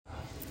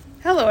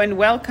Hello and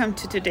welcome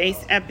to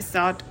today's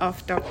episode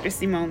of Dr.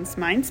 Simone's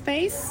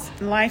Mindspace,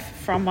 live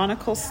from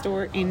Monocle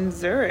Store in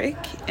Zurich.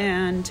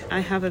 And I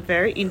have a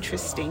very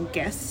interesting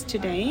guest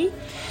today.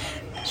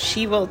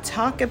 She will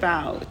talk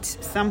about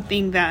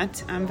something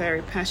that I'm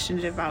very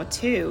passionate about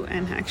too,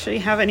 and actually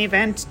have an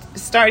event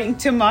starting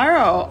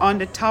tomorrow on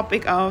the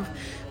topic of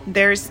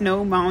there's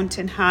no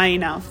mountain high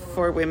enough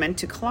for women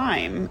to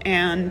climb.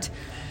 And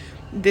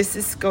this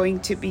is going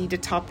to be the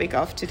topic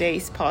of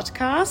today's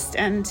podcast.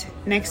 And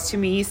next to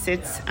me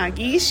sits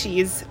Agi.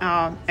 She is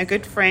a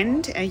good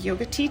friend, a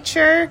yoga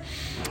teacher,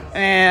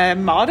 a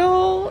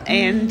model,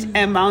 and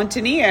a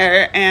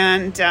mountaineer.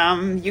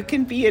 And you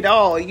can be it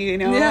all,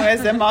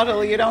 As a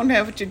model, you don't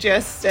have to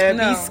just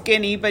be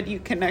skinny, but you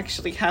can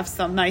actually have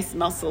some nice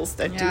muscles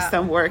that do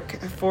some work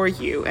for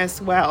you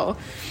as well.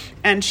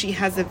 And she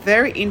has a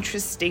very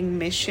interesting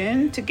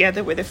mission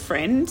together with a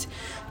friend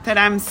that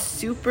I'm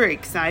super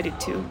excited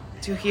to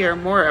hear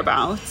more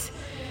about.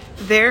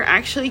 They're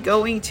actually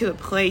going to a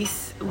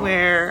place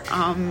where,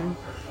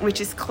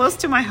 which is close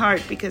to my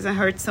heart because I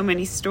heard so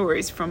many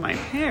stories from my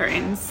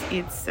parents.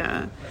 It's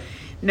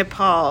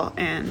Nepal,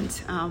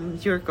 and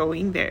you're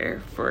going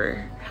there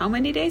for how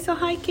many days of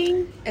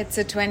hiking? It's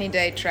a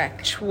 20-day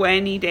trek.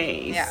 20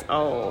 days. Yeah.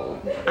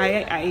 Oh,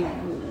 I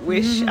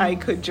wish I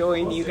could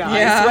join you guys.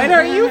 Yeah. When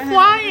are you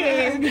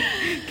flying?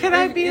 Can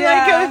I be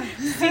like a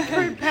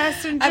secret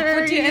passenger?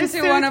 I put you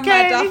into one of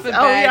my duffel bags.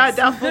 Oh yeah,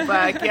 duffel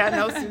bag. Yeah,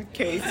 no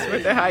suitcase for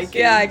the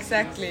hiking. Yeah,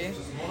 exactly.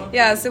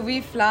 Yeah, so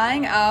we're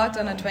flying out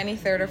on the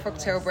 23rd of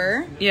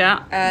October.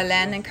 Yeah.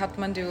 Land in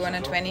Kathmandu on the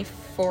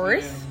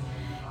 24th.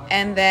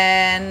 And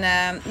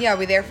then,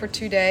 we're there for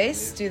 2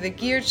 days, do the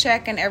gear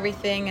check and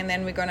everything. And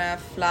then we're going to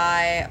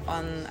fly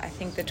on, I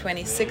think, the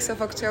 26th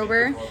of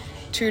October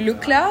to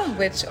Lukla,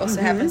 which also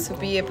happens to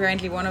be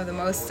apparently one of the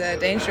most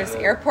dangerous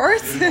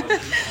airports.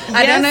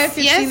 I don't know if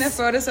you've seen the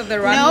photos of the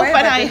runway. No,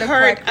 but I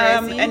heard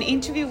an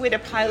interview with a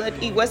pilot.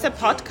 It was a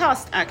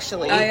podcast,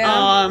 actually. Oh,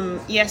 yeah?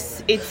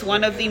 Yes, it's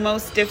one of the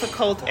most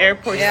difficult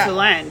airports to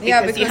land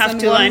because you have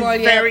to land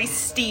very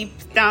steep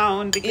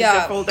down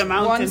because of all the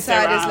mountains one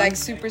side around. Is like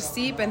super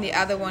steep and the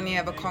other one you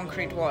have a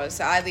concrete wall,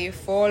 so either you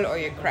fall or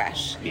you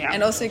crash.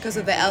 And also because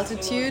of the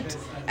altitude,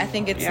 I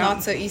think it's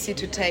not so easy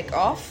to take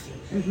off.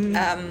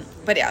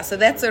 So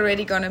that's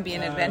already going to be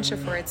an adventure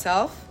for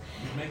itself.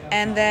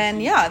 And then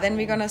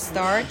we're going to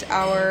start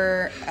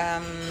our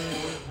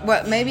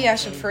maybe I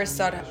should first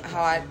start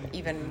how I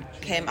even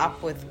came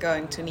up with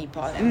going to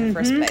Nepal in the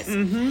first place.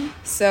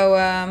 So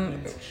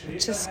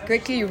just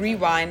quickly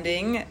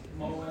rewinding,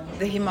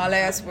 the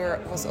Himalayas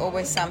was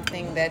always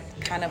something that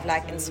kind of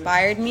like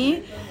inspired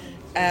me.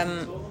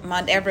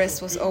 Mount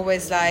Everest was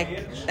always like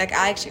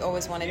I actually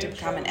always wanted to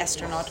become an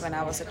astronaut when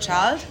I was a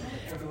child.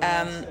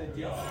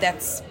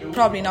 That's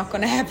probably not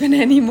going to happen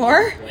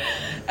anymore.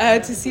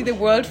 To see the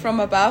world from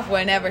above,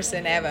 well, never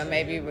say never.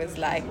 Maybe it was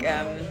like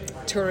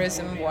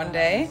tourism one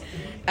day.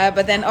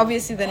 But then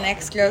obviously the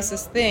next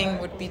closest thing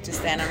would be to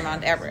stand on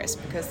Mount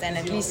Everest, because then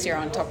at least you're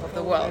on top of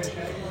the world.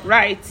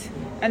 Right.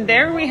 And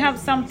there we have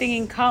something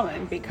in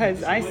common,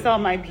 because I saw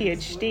my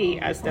PhD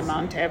as the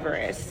Mount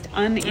Everest,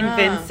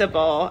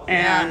 uninvincible,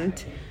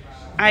 and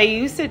I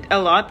use it a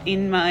lot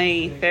in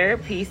my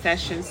therapy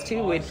sessions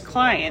too with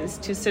clients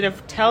to sort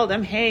of tell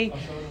them, hey,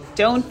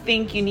 don't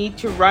think you need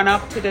to run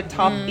up to the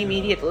top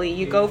immediately.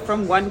 You go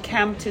from one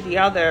camp to the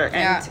other,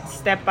 and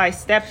step by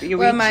step you reach your goal.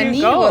 Well, my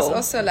knee was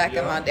also like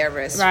a Mount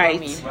Everest for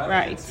me.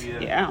 Right,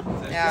 yeah.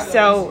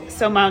 So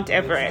Mount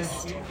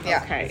Everest.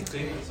 Yeah. Okay.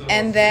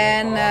 And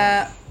then,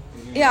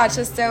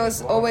 just that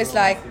was always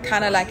like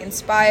kind of like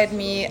inspired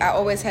me. I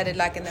always had it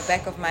like in the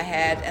back of my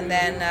head. And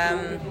then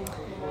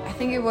I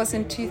think it was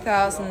in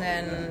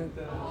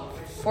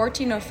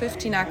 2014 or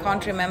 15, I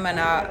can't remember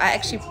now. I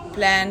actually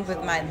planned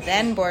with my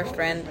then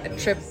boyfriend a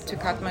trip to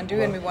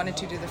Kathmandu, and we wanted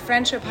to do the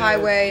Friendship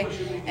Highway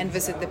and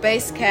visit the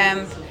base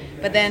camp.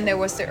 But then there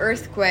was the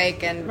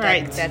earthquake, and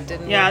that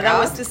didn't work out. That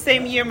was the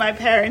same year my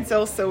parents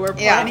also were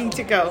planning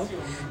to go.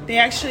 They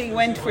actually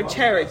went for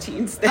charity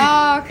instead.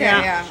 Oh,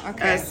 okay,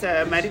 As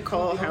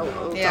medical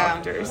health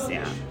doctors,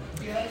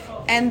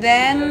 And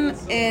then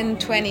in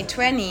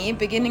 2020,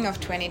 beginning of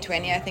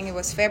 2020, I think it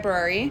was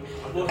February,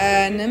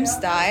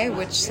 Nimsdai,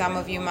 which some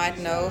of you might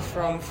know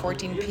from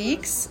 14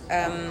 Peaks.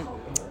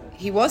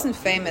 He wasn't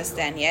famous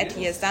then yet.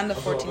 He has done the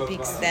 14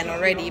 Peaks then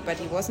already, but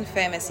he wasn't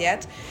famous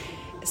yet.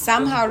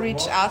 Somehow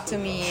reached out to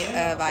me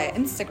via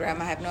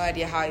Instagram. I have no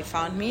idea how he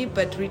found me,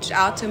 but reached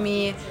out to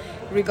me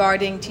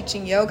regarding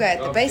teaching yoga at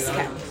the base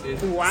camp.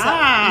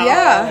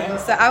 Wow.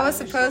 So I was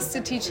supposed to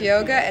teach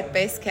yoga at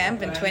base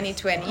camp in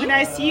 2020. When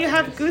I see you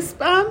have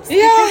goosebumps,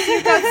 yeah, because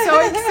you got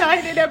so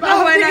excited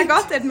about it. When I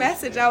got that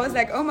message, I was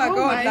like, oh my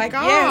God,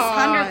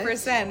 yes,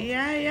 100%.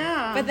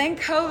 Yeah. But then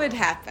COVID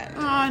happened.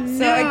 Oh no.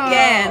 So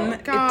again,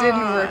 it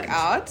didn't work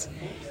out.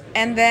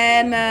 And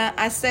then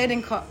I stayed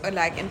in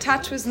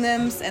touch with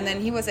Nims, and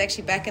then he was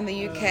actually back in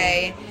the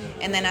UK.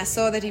 And then I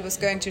saw that he was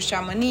going to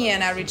Chamonix,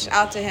 and I reached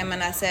out to him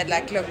and I said,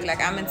 look,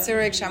 I'm in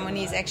Zurich.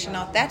 Chamonix is actually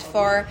not that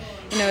far.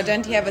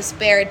 Don't you have a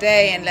spare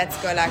day, and let's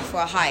go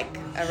for a hike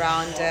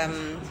around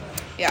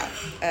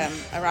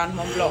around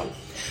Mont Blanc.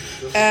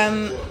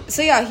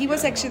 He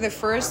was actually the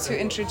first who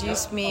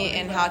introduced me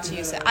in how to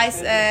use the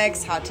Ice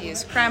Axe, how to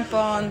use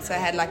crampons. I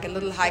had like a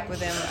little hike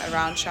with him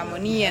around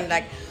Chamonix, and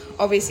like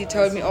obviously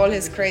told me all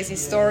his crazy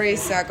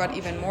stories, so I got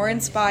even more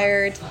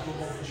inspired.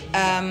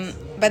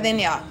 But then,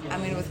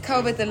 with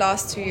COVID the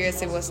last 2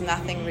 years, it was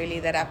nothing really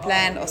that I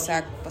planned. Also,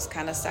 I was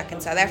kind of stuck in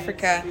South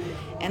Africa.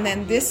 And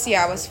then this year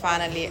I was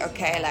finally,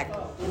 okay, like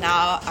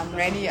now I'm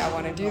ready, I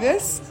want to do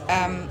this.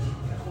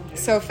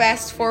 So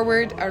fast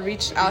forward, I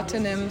reached out to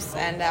Nims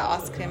and I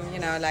asked him,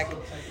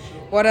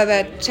 what are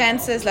the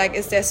chances? Like,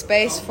 is there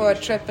space for a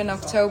trip in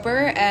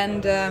October?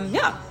 And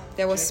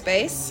there was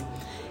space.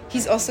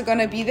 He's also going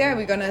to be there.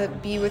 We're going to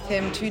be with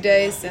him 2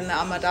 days in the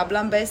Ama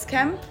Dablam base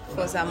camp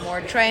for some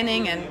more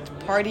training and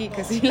party,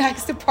 because he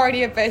likes to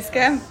party at base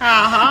camp.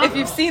 If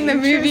you've seen the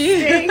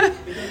movie.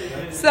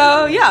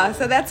 So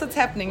that's what's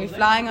happening. We're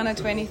flying on the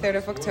 23rd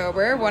of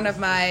October. One of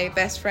my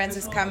best friends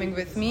is coming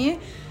with me.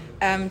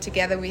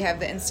 Together we have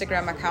the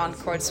Instagram account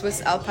called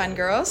Swiss Alpine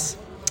Girls.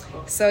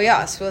 So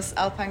Swiss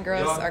Alpine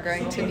Girls are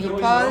going to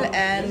Nepal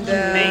and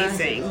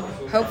amazing.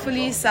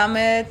 Hopefully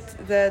summit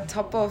the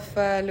top of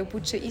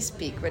Lobuche East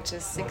Peak, which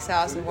is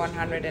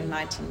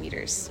 6,119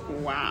 meters.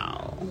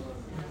 Wow.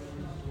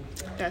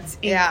 That's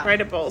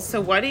incredible. So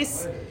what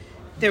is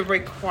the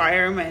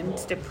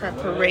requirement, the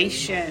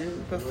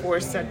preparation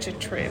before such a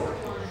trip?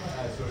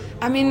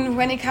 I mean,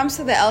 when it comes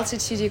to the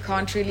altitude, you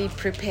can't really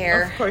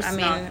prepare. Of course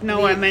not.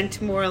 No, I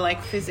meant more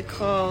like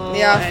physical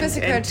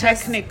and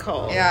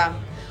technical.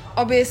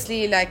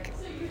 Obviously, like,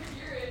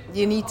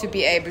 you need to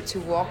be able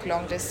to walk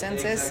long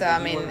distances. So,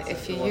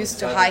 if you're used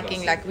to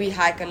hiking, like we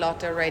hike a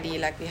lot already.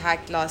 Like we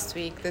hiked last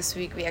week. This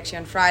week,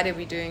 on Friday,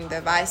 we're doing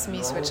the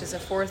Weissmies, which is a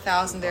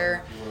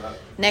 4,000er.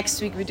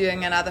 Next week, we're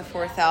doing another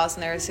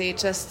 4,000er. So you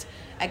just,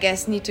 I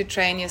guess, need to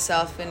train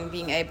yourself in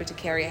being able to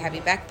carry a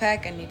heavy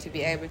backpack and need to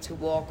be able to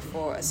walk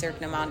for a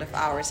certain amount of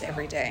hours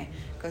every day.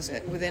 Because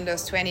within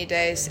those 20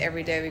 days,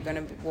 every day we're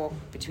going to walk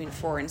between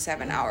 4 and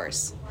 7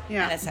 hours.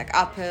 Yeah. And it's like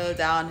uphill,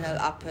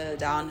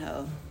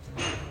 downhill.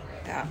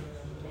 Yeah.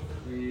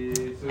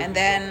 And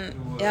then,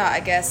 I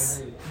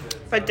guess.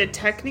 But the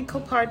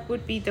technical part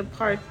would be the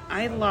part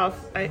I love.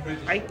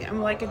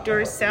 I'm like a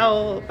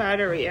Duracell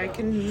battery. I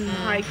can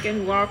hike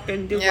and walk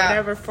and do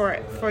whatever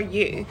for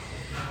you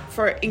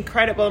for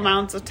incredible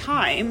amounts of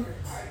time.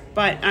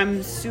 But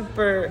I'm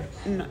super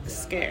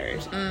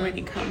scared when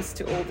it comes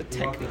to all the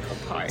technical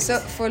parts. So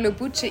for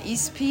Lobuche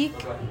East Peak,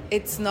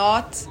 it's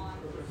not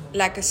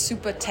like a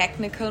super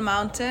technical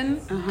mountain,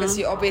 because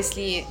you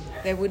obviously,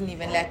 they wouldn't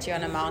even let you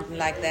on a mountain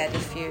like that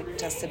if you're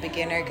just a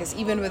beginner, because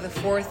even with the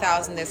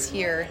 4,000 that's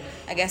here,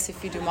 I guess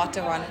if you do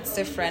Matterhorn it's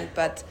different,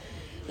 but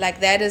like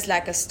that is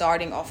like a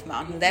starting off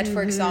mountain. That,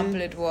 for example,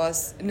 it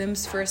was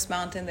Nim's first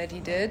mountain that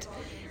he did.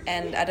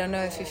 And I don't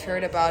know if you've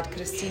heard about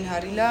Christine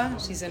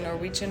Harila. She's a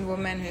Norwegian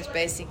woman who's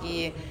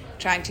basically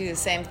trying to do the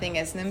same thing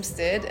as Nims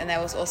did, and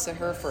that was also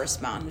her first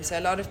mountain. So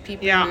a lot of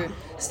people who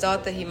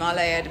start the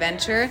Himalaya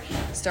adventure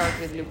start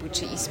with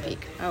Lobuche East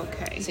Peak.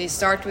 Okay. So you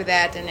start with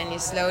that, and then you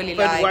slowly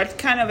But what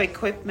kind of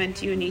equipment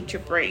do you need to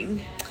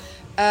bring?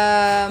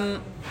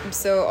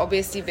 So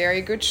obviously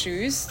very good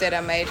shoes that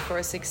are made for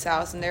a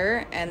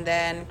 6,000er, and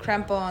then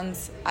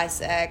crampons,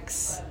 Ice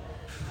Axe,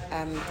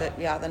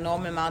 the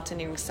normal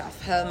mountaineering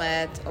stuff,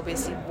 helmet,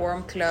 obviously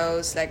warm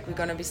clothes. Like we're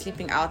gonna be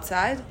sleeping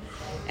outside,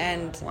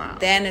 and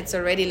then it's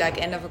already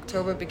like end of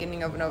October,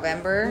 beginning of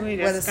November.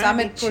 Where the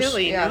summit push,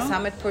 chilly, no?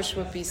 Summit push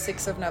would be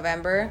 6th of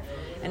November,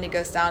 and it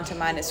goes down to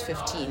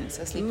 -15.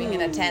 So sleeping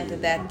in a tent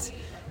at that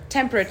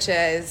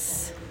temperature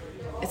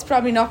it's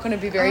probably not going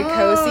to be very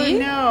cozy.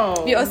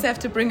 No. We also have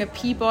to bring a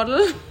pee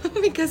bottle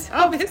because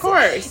obviously of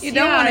course. you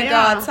don't want to go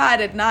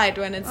outside at night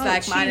when it's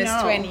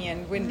 -20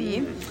 and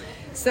windy.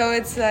 So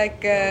it's like,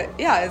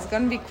 it's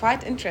going to be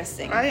quite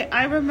interesting.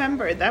 I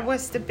remember that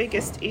was the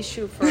biggest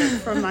issue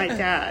for my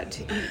dad.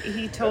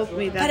 He told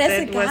me that but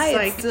as a guy, was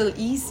like, it's still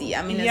easy.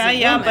 I mean, as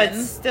a woman, but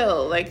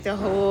still, like the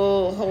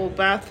whole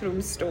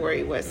bathroom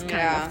story was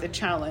kind of the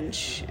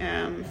challenge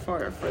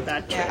for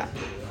that trip.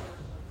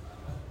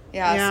 So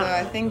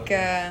I think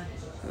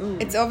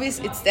it's obvious.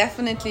 It's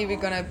definitely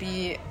we're gonna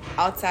be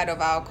outside of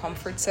our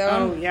comfort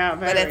zone. Oh yeah,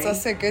 very. But it's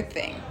also a good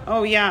thing.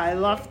 Oh yeah, I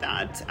love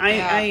that.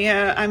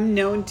 I'm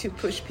known to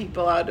push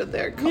people out of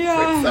their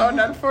comfort zone.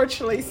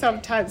 Unfortunately,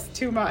 sometimes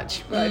too much.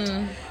 But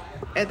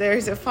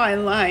there's a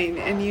fine line,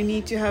 and you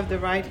need to have the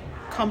right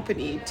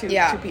company to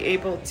be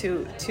able to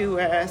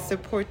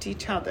support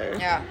each other.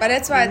 Yeah, but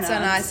that's why it's so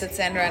nice that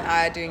Sandra and I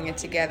are doing it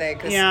together.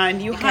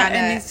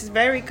 And it's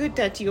very good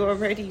that you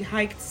already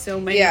hiked so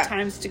many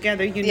times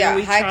together. You know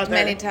each hiked other.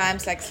 many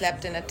times, like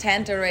slept in a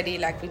tent already.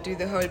 Like we do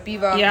the whole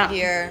bivouac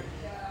here.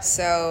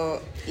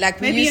 So like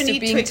maybe we used you need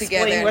to being to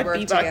together explain and what work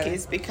bivouac together.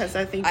 is, because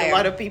I think a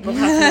lot of people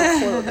have no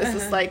clue. This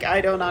is like, I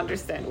don't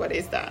understand, what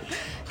is that?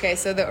 Okay,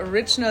 so the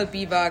original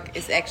bivouac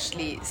is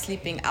actually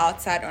sleeping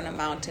outside on a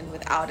mountain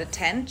without a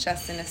tent,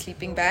 just in a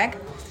sleeping bag.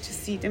 To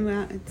see the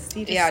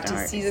stars.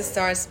 To see the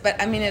stars.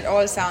 But I mean, it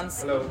all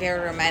sounds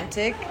very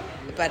romantic,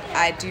 but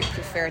I do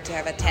prefer to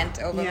have a tent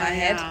over my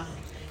head.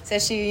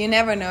 Especially, you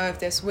never know if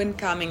there's wind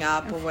coming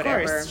up or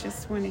whatever. Of course,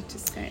 just wanted to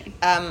say.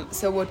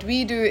 So what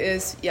we do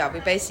is, we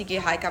basically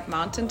hike up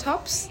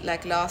mountaintops.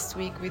 Like last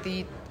week we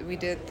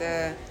did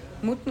the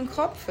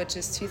Muttenkopf, which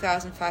is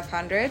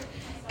 2,500.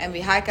 And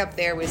we hike up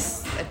there with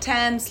a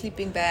tent,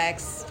 sleeping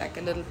bags, like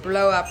a little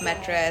blow-up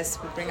mattress.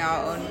 We bring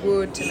our own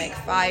wood to make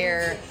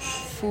fire,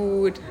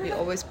 food. We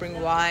always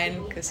bring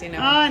wine because, nice.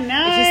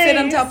 If you sit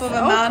on top of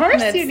a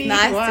mountain, it's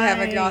nice wine. to have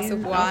a glass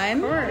of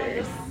wine. Of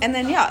course. And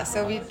then,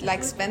 so we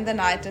spend the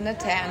night in a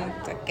tent,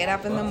 get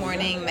up in the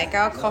morning, make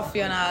our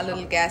coffee on our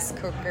little gas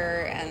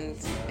cooker, and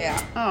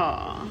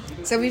Aww.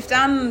 So we've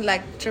done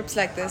trips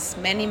like this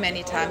many,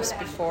 many times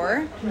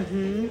before,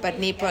 but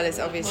Nepal is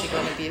obviously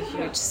going to be a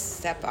huge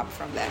step up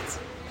from that.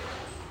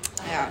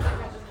 Yeah.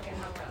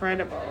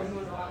 Incredible.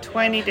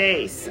 20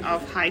 days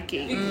of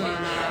hiking.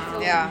 Wow.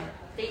 Yeah.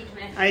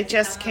 I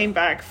just came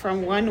back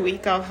from 1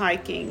 week of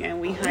hiking, and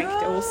we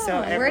hiked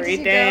also every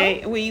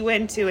day. We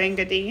went to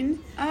Engadine.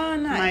 Oh,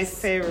 nice. My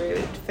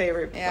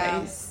favorite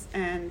place.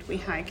 And we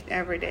hiked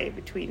every day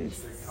between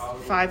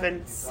 5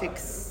 and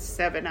 6,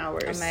 7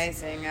 hours.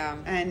 Amazing, yeah.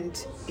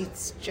 And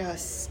it's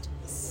just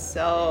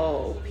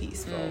so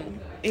peaceful.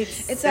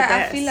 It's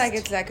I feel like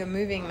it's like a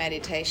moving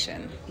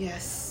meditation.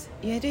 Yes,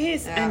 it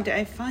is. Yeah. And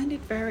I find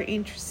it very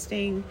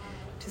interesting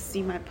to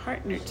see my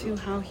partner too,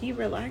 how he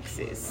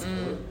relaxes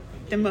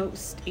the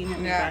most in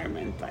an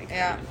environment like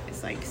that.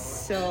 It's like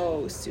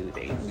so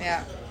soothing.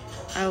 Yeah.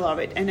 I love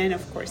it. And then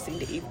of course in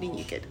the evening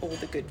you get all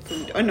the good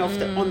food.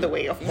 On the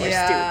way of course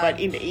too.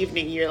 But in the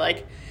evening you're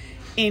like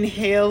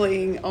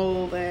inhaling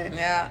all the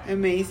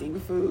amazing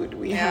food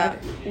we had.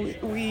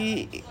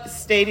 We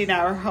stayed in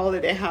our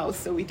holiday house,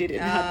 so we didn't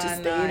have to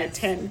stay in a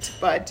tent,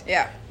 but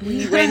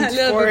we went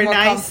for a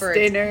nice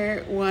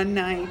dinner one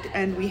night,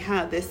 and we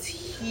had this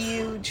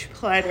huge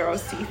platter of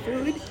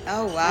seafood.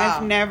 Oh wow.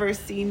 I've never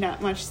seen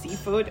that much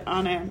seafood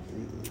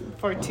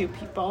for two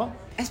people.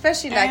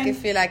 Especially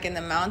if you're in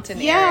the mountain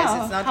areas,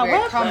 it's not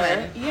very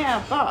common.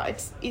 Yeah,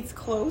 but it's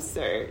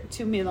closer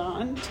to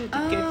Milan to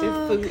get the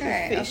food,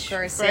 fish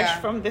fresh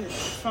from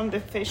the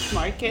fish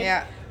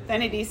market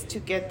than it is to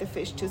get the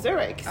fish to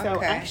Zurich.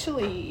 So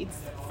actually, it's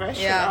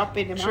fresher up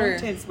in the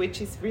mountains,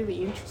 which is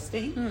really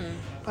interesting.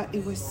 But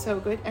it was so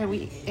good, and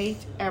we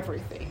ate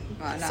everything.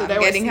 Well, now so I'm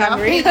getting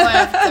hungry.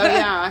 left.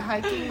 So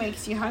hiking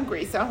makes you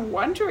hungry. So I'm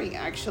wondering,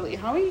 actually,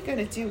 how are you going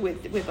to do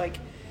with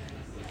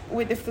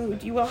the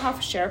food? You will have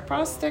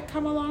Sherpas that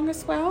come along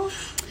as well?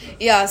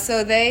 Yeah,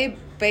 so they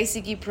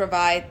basically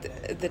provide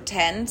the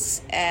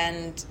tents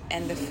and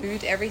the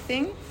food,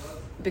 everything.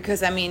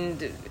 Because,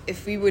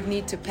 if we would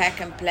need to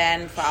pack and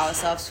plan for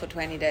ourselves for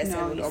 20 days,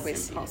 that would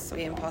obviously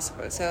be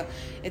impossible. So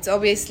it's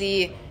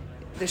obviously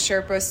the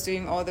Sherpas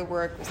doing all the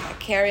work with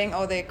carrying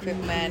all the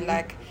equipment,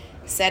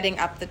 setting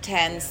up the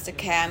tents, the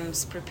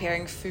camps,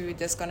 preparing food.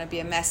 There's going to be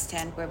a mess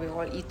tent where we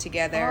all eat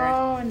together.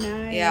 Oh,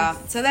 nice. Yeah,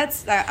 so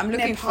that's I'm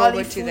looking Nepali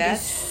forward to food that.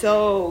 Is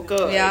so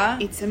good. Yeah,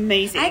 it's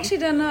amazing. I actually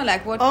don't know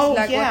what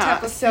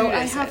type of so food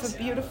I is have it? a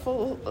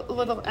beautiful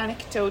little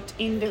anecdote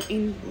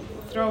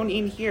thrown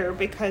in here,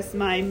 because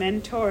my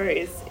mentor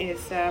is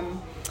he's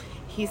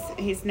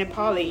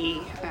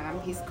Nepali.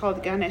 He's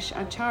called Ganesh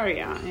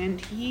Acharya,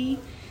 and he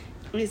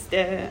is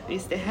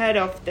the head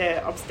of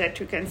the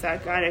obstetric and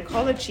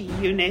gynecology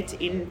unit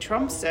in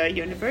Tromsø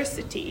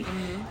University,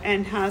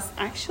 and has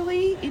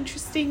actually,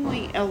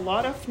 interestingly, a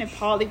lot of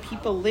Nepali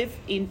people live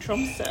in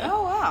Tromsø.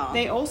 Oh wow!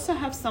 They also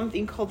have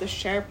something called the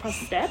Sherpa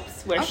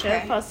Steps, where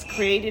Sherpas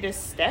created a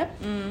step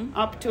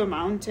up to a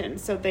mountain.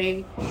 So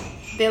they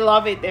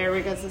love it there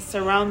because it's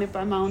surrounded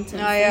by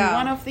mountains. And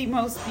one of the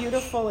most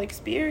beautiful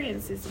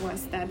experiences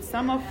was that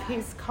some of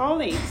his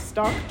colleagues,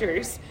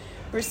 doctors,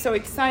 were so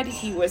excited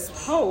he was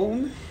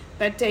home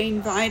that they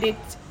invited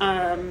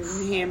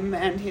him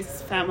and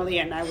his family,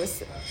 and I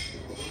was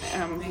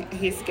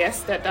his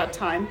guest at that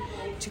time,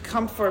 to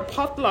come for a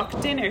potluck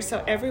dinner.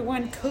 So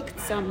everyone cooked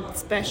some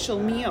special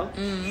meal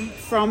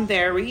from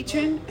their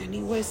region, and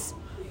it was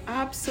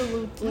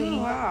absolutely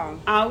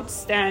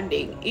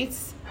outstanding.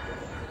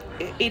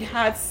 It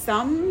had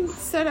some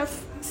sort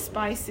of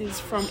spices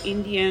from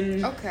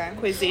Indian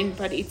cuisine,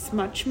 but it's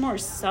much more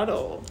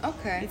subtle.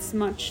 It's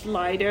much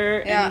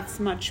lighter and it's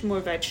much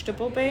more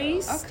vegetable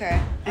based.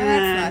 And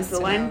that's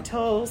nice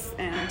lentils,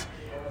 and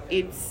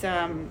it's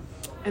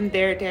and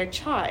their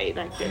chai,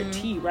 their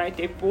tea, right?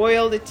 They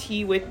boil the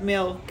tea with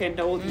milk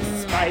and all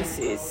these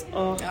spices.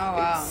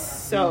 It's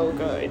so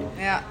good.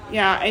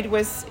 It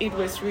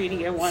was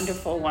really a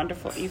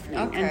wonderful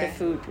evening, and the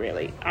food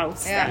really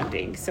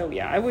outstanding. So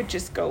I would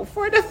just go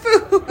for the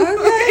food.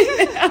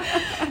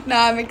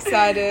 Now I'm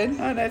excited.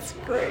 Oh, that's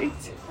great.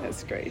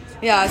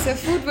 Yeah, so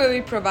food will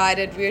be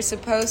provided. We're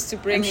supposed to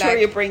bring. I'm sure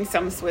you bring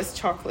some Swiss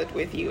chocolate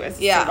with you as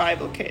a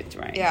survival kit,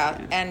 right?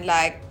 Yeah, and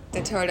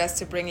they told us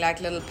to bring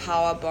little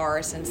power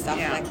bars and stuff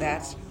like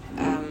that.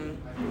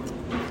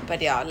 But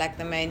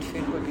the main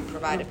food will be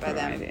provided by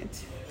them.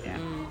 Yeah.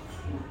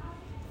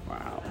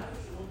 Wow.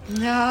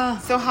 Yeah.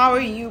 So how are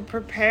you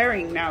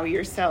preparing now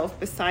yourself,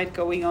 beside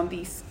going on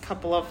these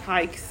couple of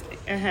hikes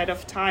ahead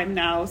of time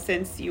now,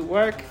 since you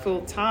work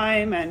full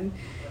time and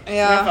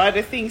have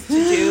other things to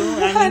do.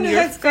 I mean,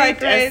 it's quite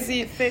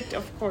crazy. Fit,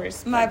 of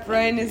course. My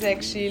brain is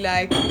actually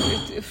like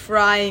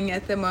frying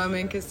at the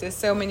moment because there's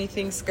so many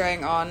things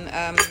going on.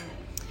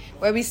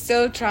 Where we're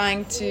still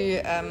trying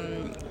to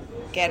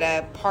get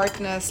a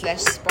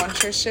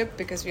partner/sponsorship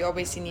because we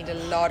obviously need a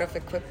lot of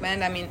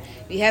equipment. I mean,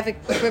 we have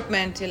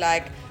equipment to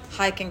like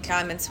hike and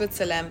climb in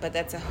Switzerland, but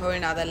that's a whole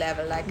nother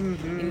level. Like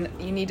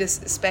you need a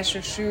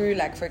special shoe,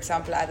 like for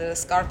example either the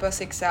Scarpa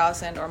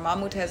 6000 or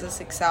Mammut has a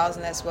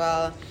 6000 as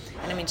well,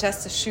 and I mean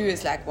just the shoe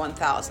is like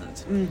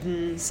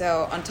 1000.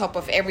 So on top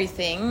of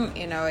everything,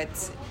 you know,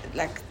 it's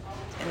like,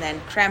 and then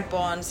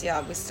crampons,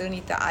 we still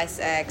need the ice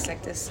axe,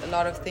 like there's a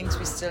lot of things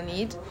we still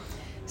need.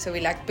 So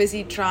we're like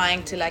busy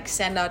trying to like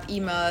send out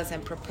emails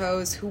and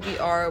propose who we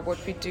are,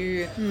 what we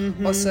do.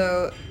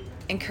 Also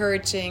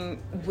encouraging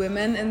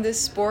women in this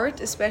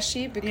sport,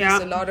 especially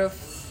because a lot of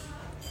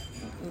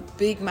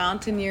big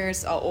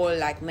mountaineers are all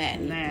like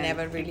men.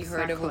 Never really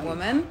heard of a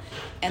woman.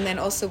 And then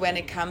also when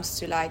it comes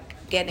to like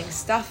getting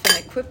stuff and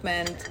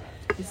equipment,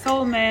 it's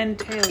all men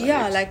tailored.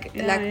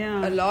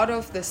 A lot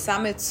of the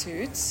summit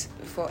suits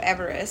for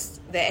Everest,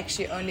 they're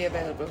actually only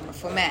available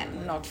for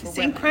men, not for women. It's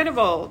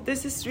incredible.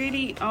 This is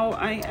really.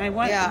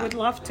 Would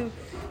love to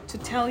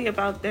tell you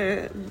about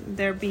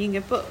there being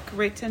a book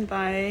written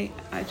by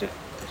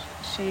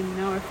shame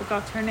now I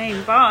forgot her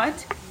name,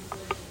 but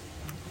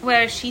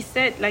where she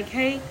said like,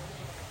 hey,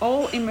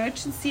 all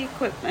emergency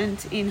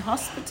equipment in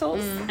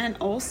hospitals and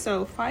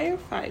also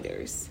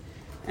firefighters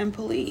and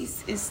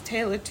police is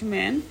tailored to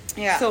men.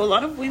 So a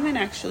lot of women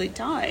actually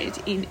died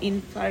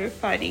in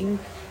firefighting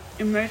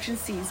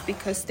emergencies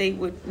because they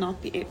would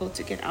not be able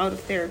to get out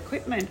of their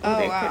equipment, or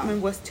the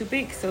equipment was too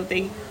big, so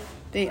they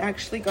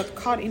actually got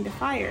caught in the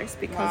fires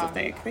because of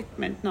their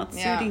equipment not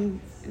suiting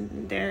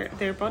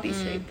their body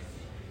shape.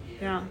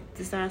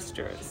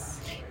 Disastrous.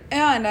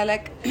 And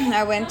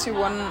I went to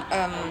one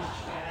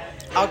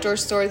outdoor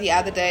store the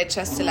other day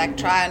just to like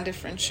try on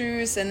different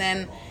shoes, and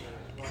then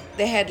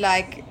they had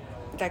like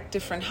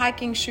different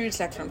hiking shoes,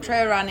 like from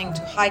trail running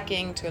to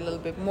hiking to a little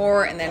bit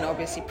more, and then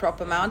obviously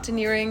proper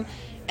mountaineering.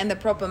 And the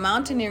proper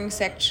mountaineering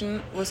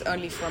section was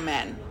only for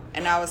men,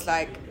 and I was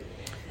like,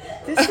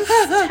 this is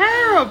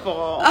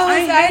terrible. I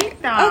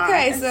hate that.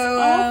 Okay, it's so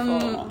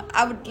awful.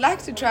 I would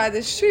like to try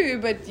this shoe,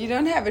 but you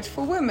don't have it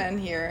for women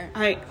here.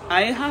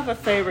 I have a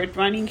favorite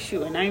running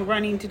shoe, and I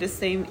run into the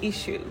same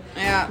issue.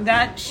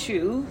 That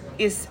shoe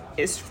is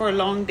for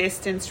long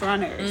distance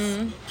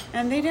runners,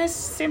 and they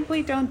just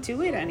simply don't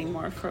do it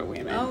anymore for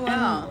women.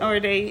 Or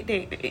they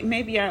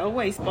maybe I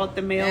always bought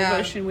the male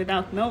version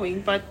without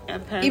knowing, but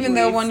apparently even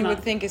though one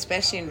would think,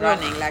 especially in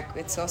running, like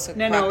it's also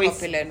quite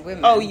popular in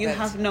women.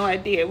 Have no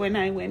idea. When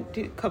I went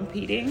to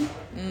competing,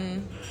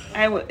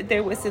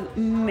 there was a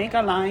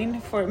mega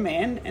line for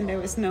men and there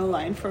was no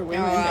line for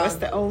women. That was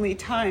the only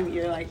time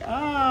you're like,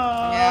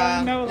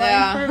 no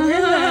line for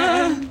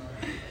women.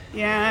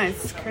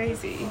 It's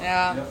crazy.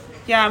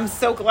 I'm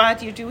so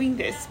glad you're doing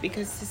this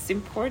because it's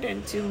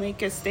important to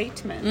make a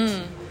statement.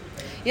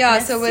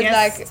 So with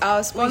like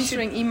our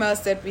sponsoring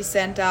emails that we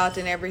sent out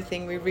and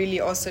everything, we're really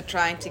also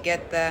trying to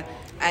get the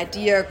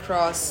idea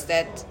across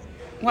that.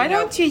 Why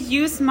don't you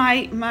use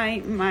my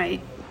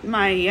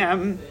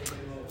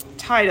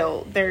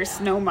title? There's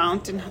no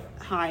mountain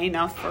high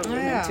enough for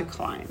women to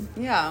climb.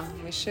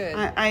 We should.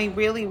 I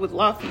really would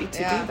love you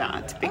to do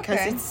that because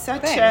it's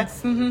such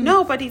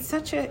but it's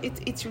such a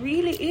it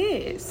really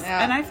is.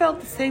 And I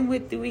felt the same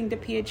with doing the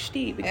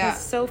PhD because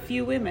so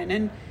few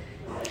women.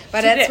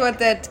 But that's what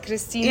that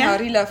Christine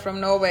Harila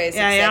from Norway is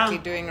exactly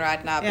doing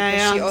right now,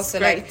 because she also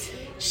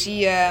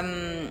she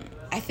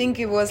I think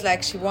it was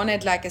like she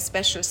wanted like a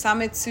special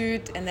summit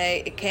suit, and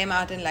it came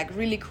out in like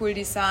really cool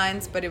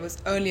designs, but it was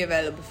only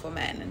available for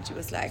men, and she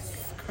was like,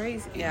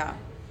 crazy.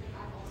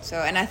 So,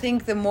 and I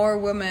think the more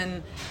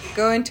women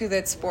go into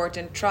that sport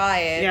and try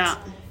it,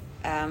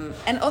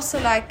 and also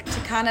like to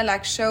kind of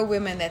like show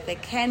women that they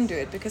can do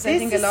it, because I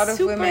think a lot of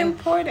women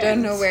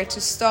don't know where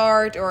to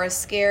start or are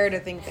scared or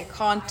think they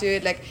can't do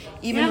it. Like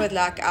even with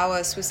like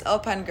our Swiss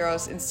Alpine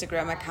Girls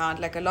Instagram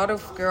account, like a lot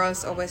of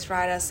girls always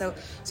write us, so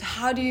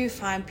how do you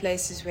find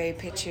places where you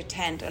pitch your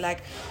tent, or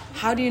like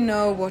how do you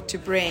know what to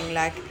bring?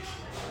 Like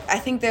I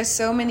think there's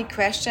so many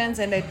questions,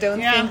 and they don't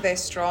think they're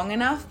strong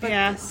enough,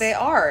 but they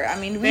are. I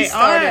mean, we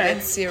started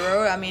at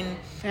zero. I mean,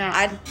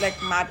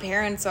 my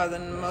parents are the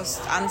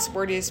most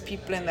unsportiest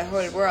people in the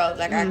whole world.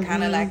 Like I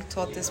kind of like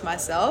taught this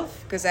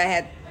myself because I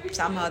had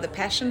somehow the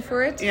passion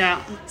for it.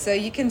 So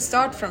you can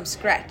start from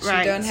scratch.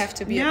 You don't have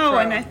to be a pro.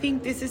 And I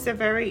think this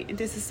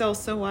is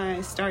also why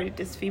I started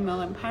this female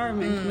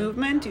empowerment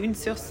movement, Une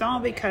sur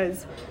 100,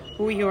 because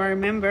who you are a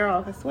member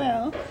of as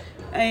well.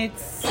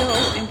 It's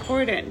so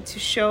important to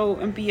show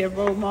and be a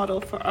role model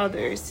for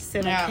others, to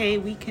say like, hey,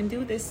 we can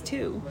do this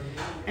too.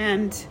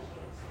 And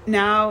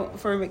now,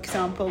 for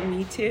example,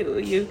 me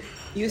too.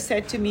 You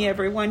said to me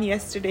everyone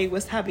yesterday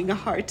was having a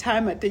hard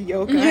time at the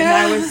yoga, and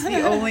I was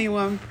the only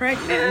one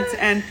pregnant.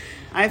 And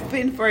I've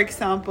been, for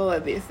example,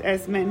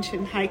 as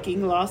mentioned,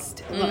 hiking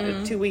last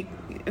 2 weeks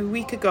a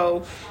week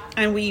ago,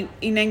 and we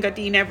in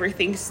Engadine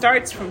everything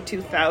starts from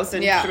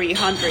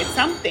 2,300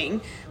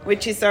 something,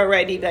 which is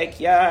already like,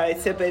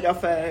 it's a bit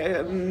of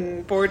a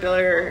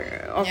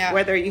border of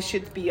whether you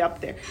should be up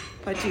there.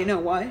 But you know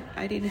what?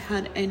 I didn't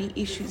have any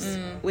issues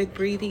with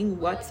breathing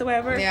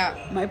whatsoever. Yeah.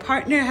 My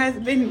partner has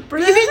been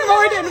breathing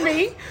more than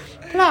me.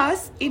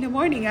 Plus, in the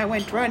morning, I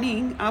went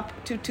running up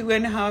to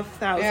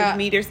 2,500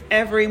 meters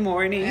every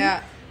morning.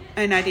 Yeah.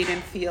 And I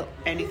didn't feel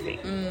anything.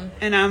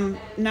 And I'm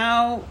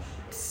now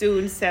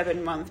soon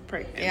 7 months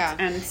pregnant. Yeah.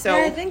 And so,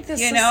 I think this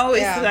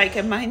it's like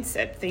a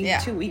mindset thing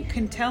too. You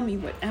can tell me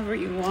whatever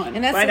you want.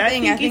 And that's the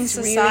thing. I think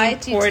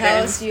society really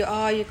tells you,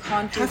 you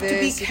can't do this. You have to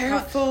be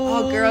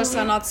careful. Girls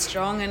are not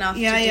strong enough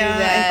to do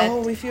that.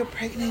 And, if you're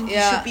pregnant, you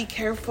should be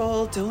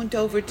careful. Don't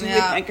overdo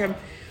it.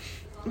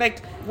 Like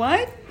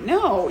what?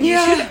 No.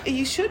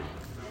 You should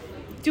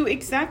do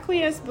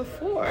exactly as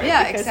before.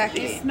 Yeah,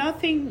 exactly. It's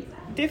nothing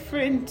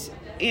different.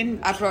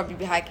 I'll probably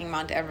be hiking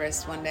Mount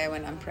Everest one day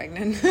when I'm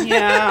pregnant.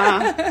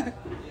 Yeah,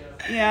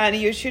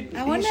 you should.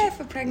 I wonder if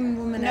a pregnant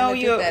woman ever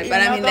did that.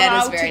 But I mean,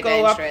 that is very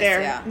dangerous. Up there.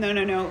 Yeah.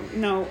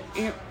 No.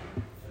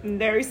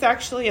 There is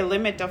actually a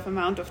limit of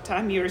amount of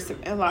time you're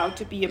allowed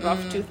to be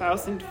above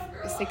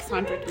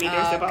 2,600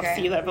 meters above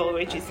sea level,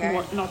 which is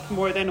not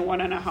more than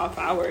 1.5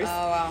 hours.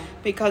 Oh, wow.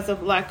 Because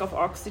of lack of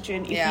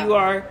oxygen. If you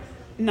are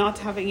not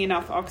having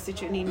enough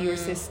oxygen in your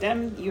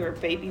system, your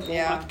baby will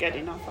not get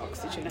enough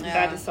oxygen, and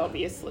that is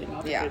obviously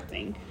not a good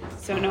thing.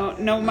 So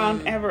no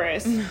Mount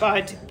Everest,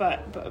 but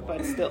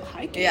still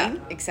hiking. Yeah,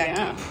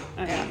 exactly.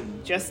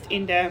 Just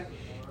in the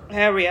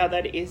area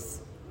that is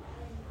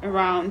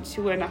around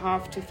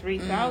 2,500 to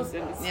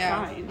 3,000 is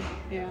fine.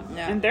 Yeah,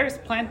 and there's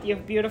plenty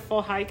of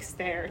beautiful hikes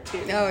there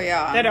too. Oh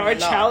yeah, that are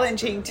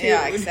challenging too.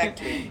 Yeah,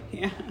 exactly.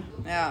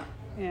 Yeah.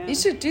 You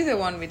should do the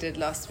one we did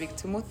last week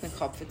to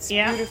Mutnenkopf. It's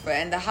beautiful.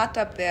 And the hut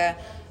up there,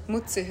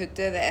 Mutzehütte,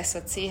 the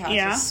SAC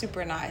house, is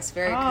super nice,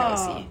 very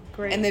cozy.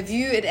 Great. And the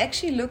view, it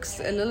actually looks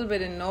a little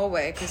bit in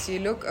Norway, because you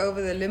look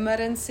over the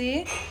Limeren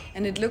Sea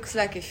and it looks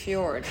like a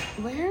fjord.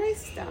 Where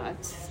is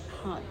that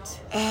hut?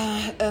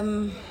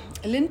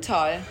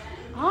 Lindtal.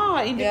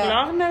 In the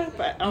Glarner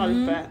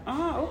Alpe.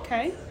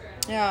 Okay.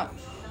 Yeah.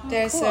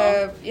 There's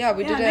cool.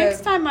 We did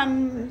next time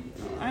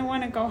I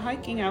want to go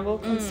hiking, I will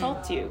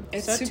consult you.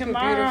 It's so super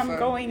tomorrow beautiful. I'm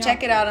going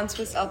Check it out on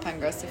Swiss Alpine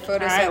Girls. The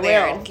photos are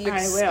there. It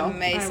looks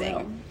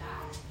amazing.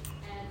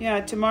 Yeah,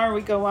 tomorrow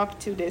we go up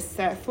to this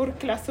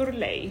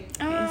Furkla-sur-Lay.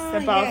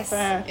 It's above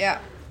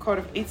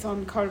it's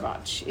on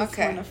Korvac. It's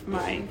one of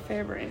my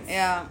favorites.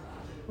 Yeah.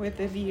 With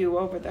the view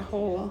over the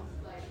whole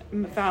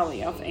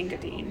valley of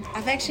Engadine.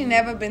 I've actually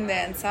never been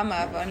there in summer.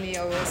 I've only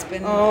always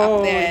been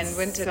up there in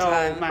winter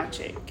time. So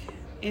magic.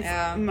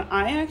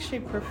 I actually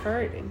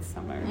prefer it in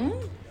summer.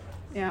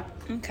 Yeah.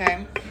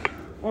 Okay.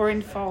 Or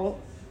in fall.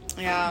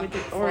 Yeah. With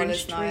the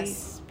orange trees.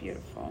 Nice.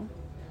 Beautiful.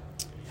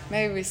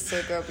 Maybe we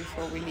still go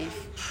before we leave.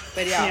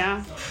 But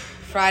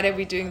Friday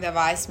we're doing the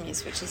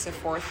Weissmies, which is a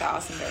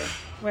 4,000er.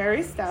 Where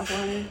is that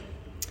one?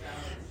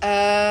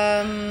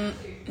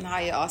 Now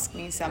you ask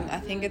me something. I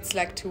think it's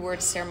like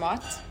towards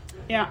Zermatt.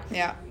 Yeah.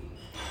 Yeah.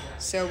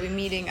 So we're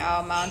meeting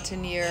our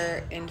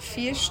mountaineer in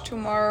Fiesch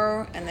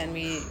tomorrow, and then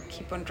we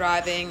keep on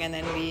driving, and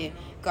then we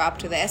go up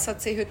to the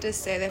SAC-Hütte,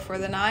 stay there for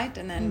the night,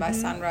 and then by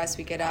sunrise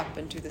we get up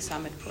and do the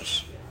summit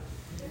push.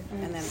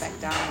 And then back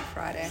down on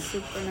Friday.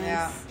 Super nice.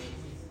 Yeah.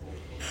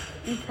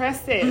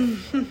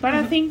 Impressive. But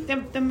I think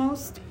the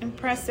most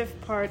impressive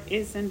part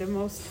is, and the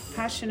most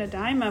passionate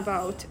I'm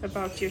about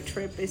your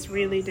trip is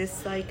really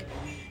this like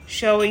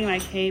showing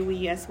like, hey,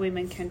 we as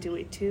women can do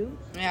it too.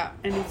 Yeah.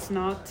 And it's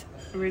not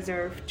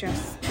reserved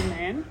just to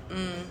men.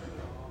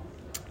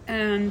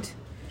 And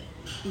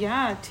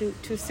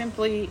to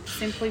simply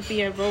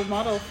be a role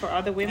model for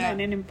other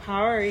women and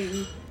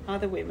empowering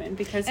other women,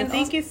 because I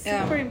think it's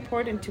super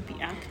important to be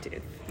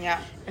active. Yeah.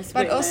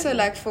 But also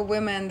like for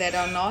women that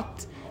are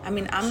not, I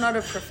mean, I'm not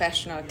a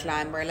professional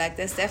climber. Like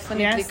there's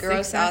definitely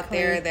girls out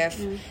there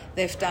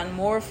they've done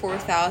more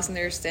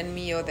 4,000ers than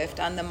me, or they've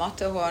done the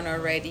Matterhorn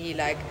already.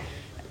 Like,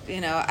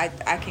 you know,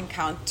 I can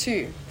count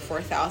 2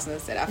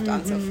 4,000ers that I've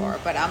done so far,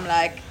 but I'm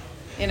like,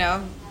 you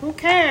know, who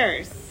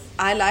cares?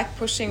 I like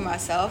pushing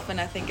myself, and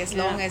I think as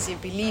long as you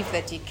believe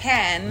that you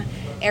can,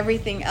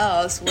 everything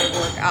else will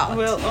work out.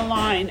 Will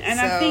align. And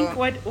I think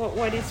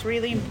what is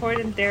really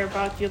important there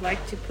about, you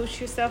like to push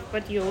yourself,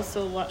 but you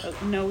also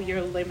know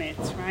your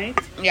limits, right?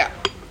 Yeah.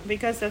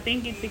 Because I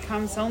think it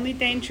becomes only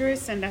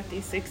dangerous, and that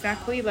is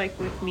exactly like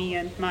with me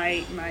and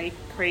my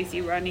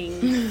crazy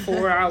running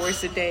 4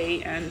 hours a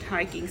day and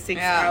hiking 6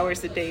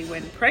 hours a day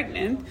when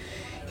pregnant,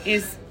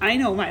 is I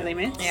know my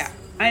limits. Yeah.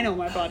 I know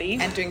my body.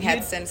 And doing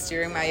headstands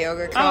during my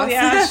yoga class. Oh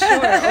yeah,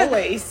 sure,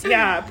 always.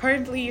 Yeah,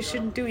 apparently you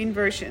shouldn't do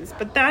inversions,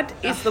 but that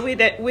is the way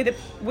that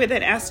with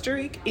an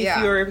asterisk. If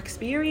you're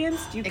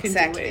experienced, you can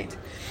do it.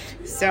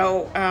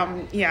 So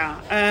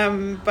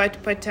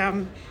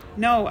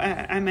no,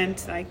 I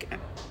meant like,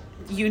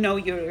 you know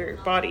your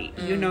body,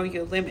 you know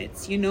your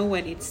limits, you know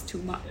when it's too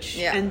much,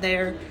 and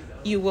there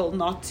you will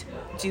not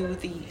do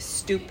the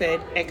stupid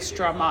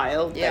extra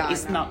mile that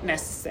is not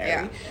necessary.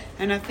 Yeah.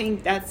 And I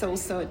think that's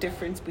also a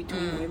difference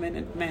between women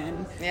and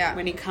men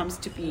when it comes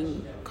to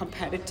being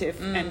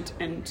competitive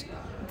and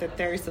that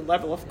there is a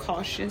level of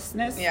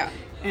cautiousness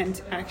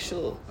and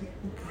actual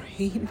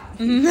brain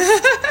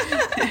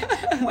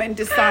when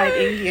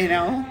deciding, you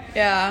know.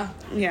 Yeah.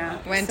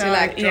 When to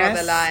like draw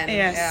the line.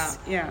 Yes.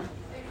 Yeah.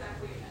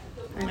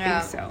 I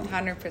think so.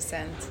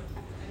 100%.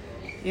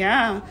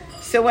 Yeah.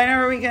 So when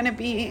are we going to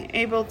be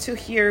able to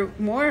hear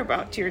more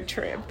about your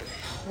trip?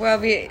 Well,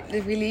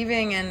 we'll be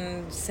leaving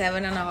in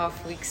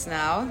 7.5 weeks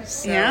now.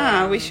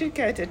 So, we should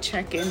get a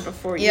check-in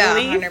before you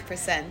leave.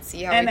 100%.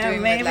 See how we're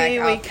doing with like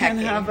maybe we can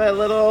have a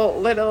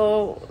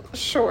little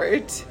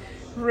short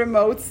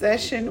remote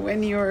session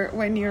when you're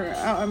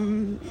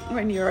in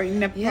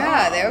Nepal.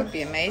 Yeah, that would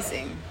be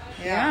amazing.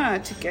 Yeah,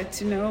 to get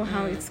to know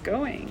how it's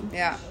going.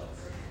 Yeah.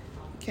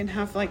 Can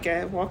have like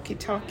a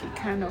walkie-talkie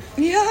kind of.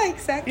 Yeah,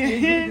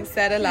 exactly.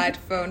 Satellite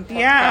phone podcast.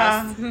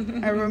 Yeah.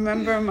 I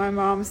remember my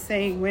mom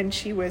saying when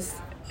she was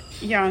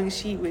young,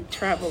 she would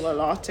travel a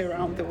lot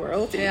around the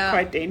world in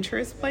quite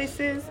dangerous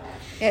places.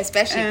 Yeah,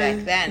 especially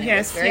back then. It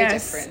was very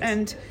different.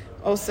 And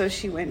also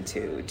she went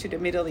to the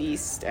Middle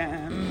East.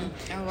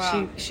 Oh,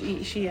 wow.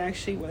 She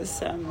actually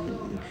was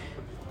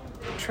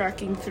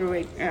tracking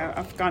through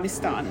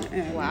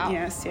Afghanistan. Wow.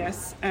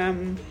 Yes.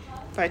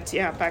 But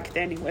back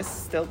then it was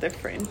still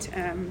different.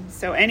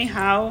 So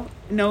anyhow,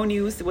 no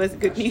news was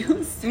good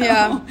news. So,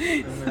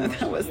 so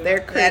that was their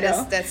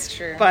credo. That's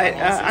true. But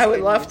I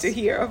would love to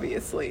hear,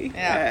 obviously.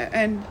 Yeah.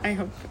 And I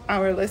hope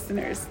our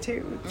listeners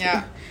too.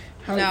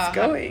 How it's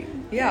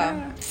going.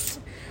 Yeah. It's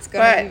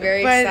going to be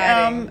very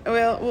exciting.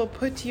 We'll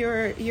put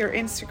your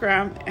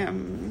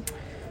Instagram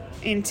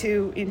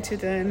into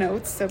the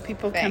notes so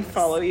people can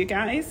follow you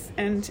guys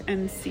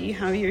and see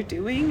how you're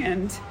doing.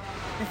 And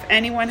if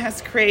anyone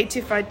has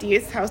creative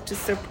ideas how to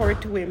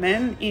support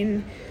women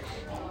in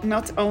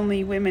not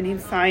only women in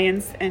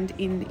science and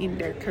in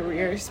their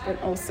careers,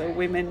 but also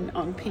women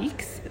on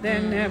peaks,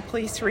 then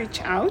please reach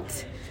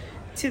out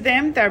to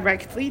them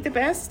directly, the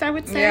best, I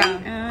would say.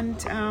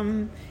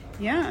 And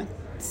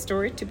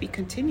story to be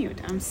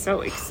continued. I'm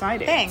so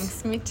excited.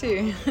 Thanks, me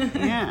too.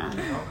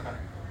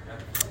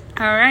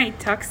 All right,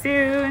 talk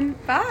soon.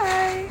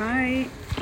 Bye. Bye.